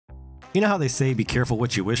You know how they say be careful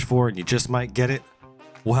what you wish for and you just might get it?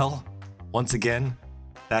 Well, once again,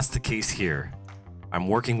 that's the case here. I'm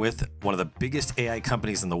working with one of the biggest AI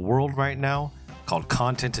companies in the world right now called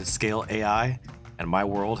Content at Scale AI, and my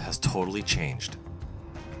world has totally changed.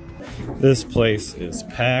 This place is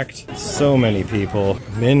packed. So many people.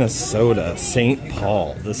 Minnesota, St.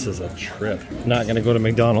 Paul. This is a trip. Not gonna go to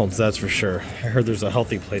McDonald's, that's for sure. I heard there's a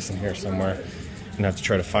healthy place in here somewhere. I'm gonna have to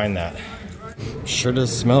try to find that. Sure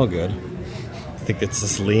does smell good. I think it's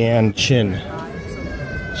this Leanne Chin.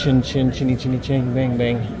 Chin, chin, chinny, chinny, ching, bang,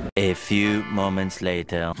 bang. A few moments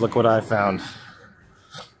later. Look what I found.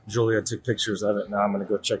 Julia took pictures of it. Now I'm gonna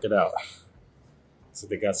go check it out. So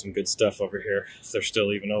they got some good stuff over here. If they're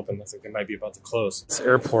still even open, looks like they might be about to close. This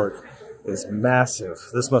airport is massive.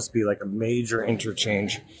 This must be like a major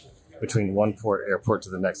interchange between one port airport to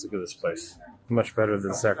the next. Look at this place. Much better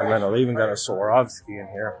than Sacramento. They even got a Swarovski in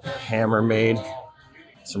here. Hammer made.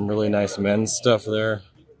 Some really nice men's stuff there.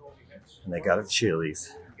 And they got a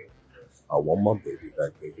Chili's. I want my baby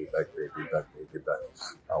back, baby back, baby back, baby back.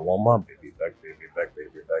 I want my baby back, baby back,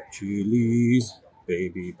 baby back. Chili's,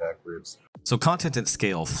 baby back ribs. So Content at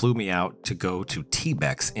Scale flew me out to go to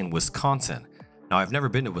TBEX in Wisconsin. Now I've never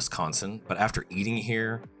been to Wisconsin, but after eating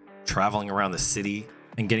here, traveling around the city,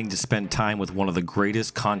 and getting to spend time with one of the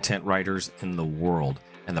greatest content writers in the world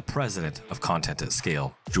and the president of Content at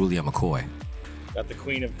Scale, Julia McCoy. Got the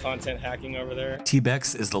queen of content hacking over there.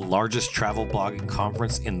 TBEX is the largest travel blogging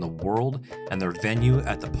conference in the world, and their venue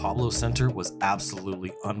at the Pablo Center was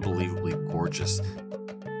absolutely unbelievably gorgeous.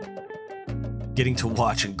 Getting to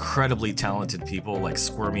watch incredibly talented people like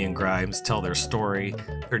Squirmy and Grimes tell their story,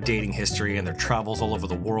 their dating history, and their travels all over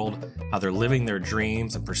the world, how they're living their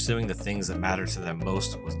dreams and pursuing the things that matter to them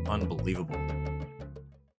most was unbelievable.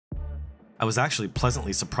 I was actually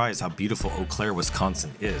pleasantly surprised how beautiful Eau Claire,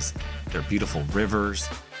 Wisconsin is. Their beautiful rivers,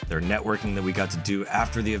 their networking that we got to do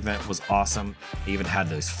after the event was awesome. They even had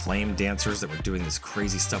those flame dancers that were doing this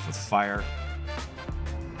crazy stuff with fire.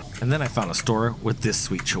 And then I found a store with this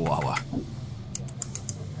sweet chihuahua.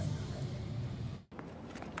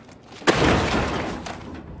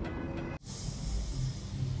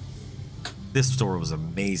 This store was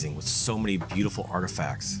amazing with so many beautiful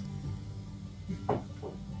artifacts.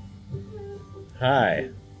 Hi.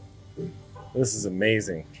 This is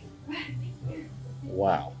amazing.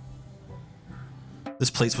 Wow. This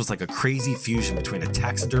place was like a crazy fusion between a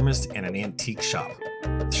taxidermist and an antique shop.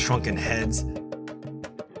 Shrunken heads,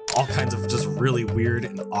 all kinds of just really weird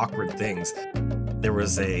and awkward things. There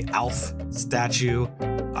was a Alf statue.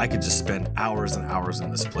 I could just spend hours and hours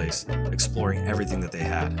in this place exploring everything that they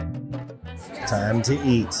had. Time to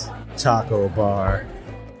eat. Taco bar.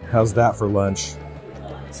 How's that for lunch?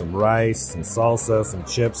 Some rice, some salsa, some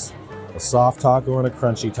chips, a soft taco and a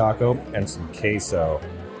crunchy taco, and some queso,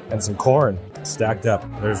 and some corn stacked up.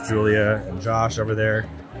 There's Julia and Josh over there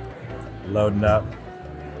loading up.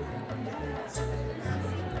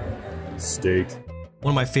 Steak.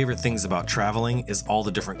 One of my favorite things about traveling is all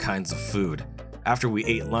the different kinds of food. After we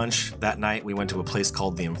ate lunch that night, we went to a place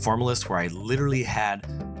called The Informalist, where I literally had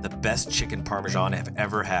the best chicken parmesan I've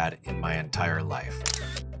ever had in my entire life.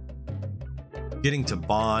 Getting to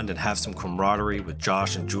bond and have some camaraderie with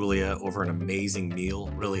Josh and Julia over an amazing meal,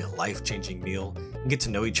 really a life-changing meal, and get to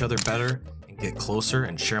know each other better and get closer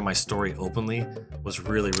and share my story openly was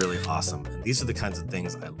really, really awesome. And these are the kinds of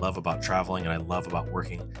things I love about traveling and I love about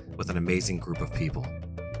working with an amazing group of people.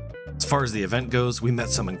 As far as the event goes, we met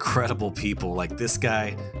some incredible people like this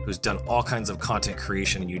guy who's done all kinds of content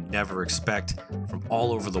creation you'd never expect from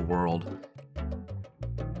all over the world.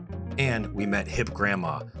 And we met Hip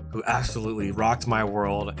Grandma, who absolutely rocked my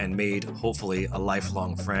world and made, hopefully, a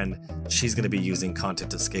lifelong friend. She's going to be using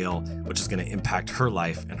Content at Scale, which is going to impact her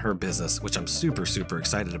life and her business, which I'm super, super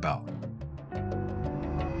excited about.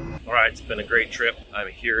 All right, it's been a great trip. I'm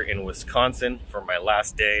here in Wisconsin for my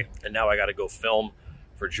last day, and now I got to go film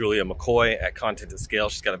for Julia McCoy at Content at Scale.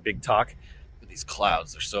 She's got a big talk with these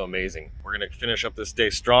clouds. They're so amazing. We're going to finish up this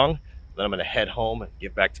day strong, then I'm going to head home and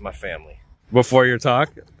get back to my family. Before your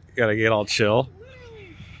talk, gotta get all chill.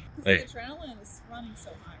 Hey. The adrenaline is running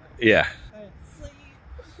so high right now. Yeah. I didn't sleep.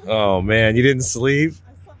 Oh man, you didn't sleep?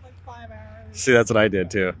 I slept like 5 hours. See, that's what I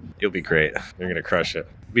did too. You'll be great. You're gonna crush it.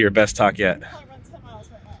 Be your best talk yet. I probably run 10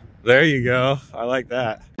 miles right now. There you go. I like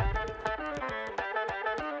that.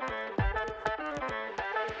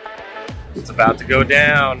 It's about to go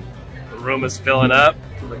down. The room is filling up.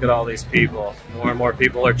 Look at all these people. More and more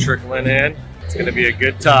people are trickling in. It's gonna be a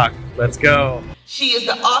good talk. Let's go. She is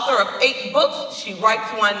the author of 8 books. She writes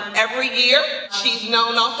one every year. She's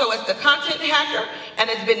known also as the content hacker and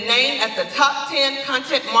has been named as the top 10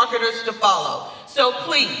 content marketers to follow. So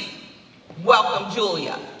please, Welcome,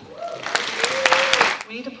 Julia.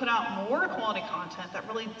 We need to put out more quality content that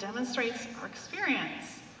really demonstrates our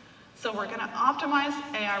experience. So we're gonna optimize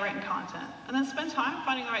AI written content and then spend time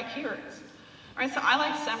finding the right keywords. All right, so I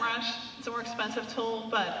like SEMrush. It's a more expensive tool,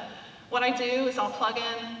 but what I do is I'll plug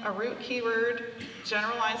in a root keyword,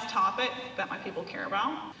 generalized topic that my people care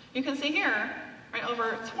about. You can see here, right,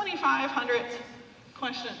 over 2,500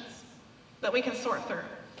 questions that we can sort through.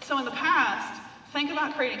 So in the past, think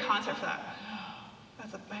about creating content for that.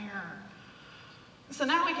 That's a bear. So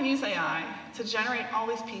now we can use AI to generate all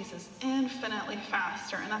these pieces infinitely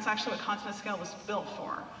faster, and that's actually what Content at Scale was built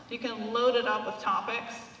for. You can load it up with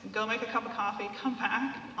topics, go make a cup of coffee, come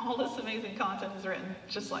back, all this amazing content is written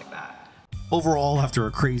just like that. Overall, after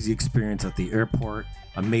a crazy experience at the airport,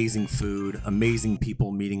 amazing food, amazing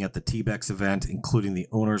people meeting at the TBEX event, including the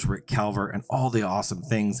owners Rick Calver and all the awesome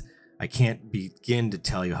things, I can't begin to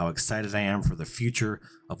tell you how excited I am for the future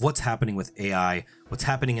of what's happening with AI, what's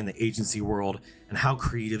happening in the agency world, and how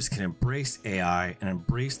creatives can embrace AI and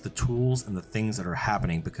embrace the tools and the things that are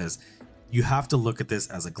happening, because you have to look at this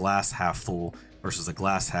as a glass half full versus a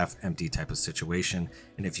glass half empty type of situation.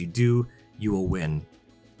 And if you do, you will win.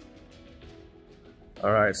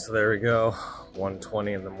 All right, so there we go.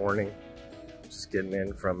 1:20 in the morning. Just getting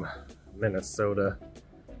in from Minnesota,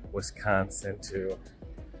 Wisconsin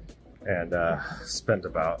and spent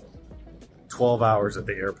about 12 hours at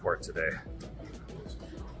the airport today.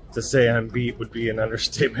 To say I'm beat would be an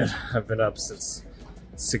understatement. I've been up since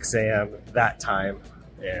 6 a.m. that time,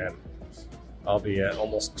 and I'll be at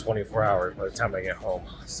almost 24 hours by the time I get home.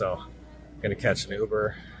 So I'm gonna catch an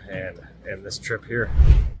Uber and end this trip here.